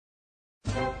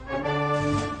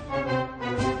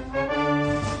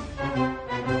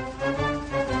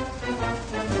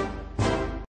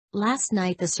Last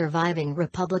night the surviving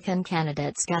Republican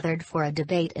candidates gathered for a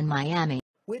debate in Miami.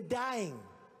 We're dying.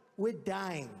 We're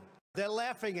dying. They're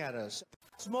laughing at us.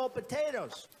 Small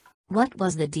potatoes. What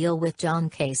was the deal with John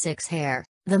Kasich's hair?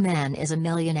 The man is a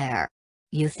millionaire.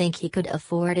 You think he could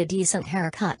afford a decent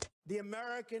haircut? The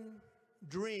American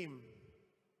dream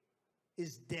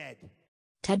is dead.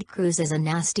 Ted Cruz is a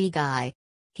nasty guy.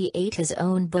 He ate his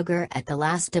own booger at the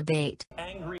last debate.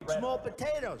 Angry small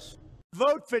potatoes.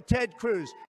 Vote for Ted Cruz.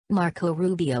 Marco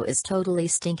Rubio is totally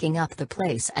stinking up the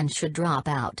place and should drop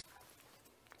out.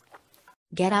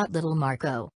 Get out, little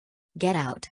Marco. Get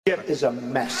out. It is a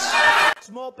mess.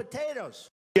 Small potatoes.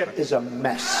 It is a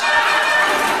mess.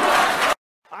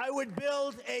 I would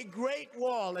build a great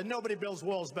wall, and nobody builds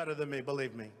walls better than me,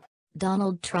 believe me.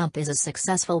 Donald Trump is a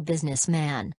successful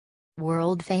businessman.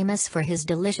 World famous for his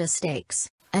delicious steaks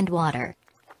and water.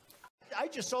 I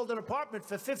just sold an apartment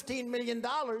for $15 million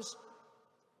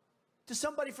to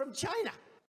somebody from China.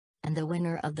 And the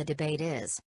winner of the debate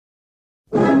is...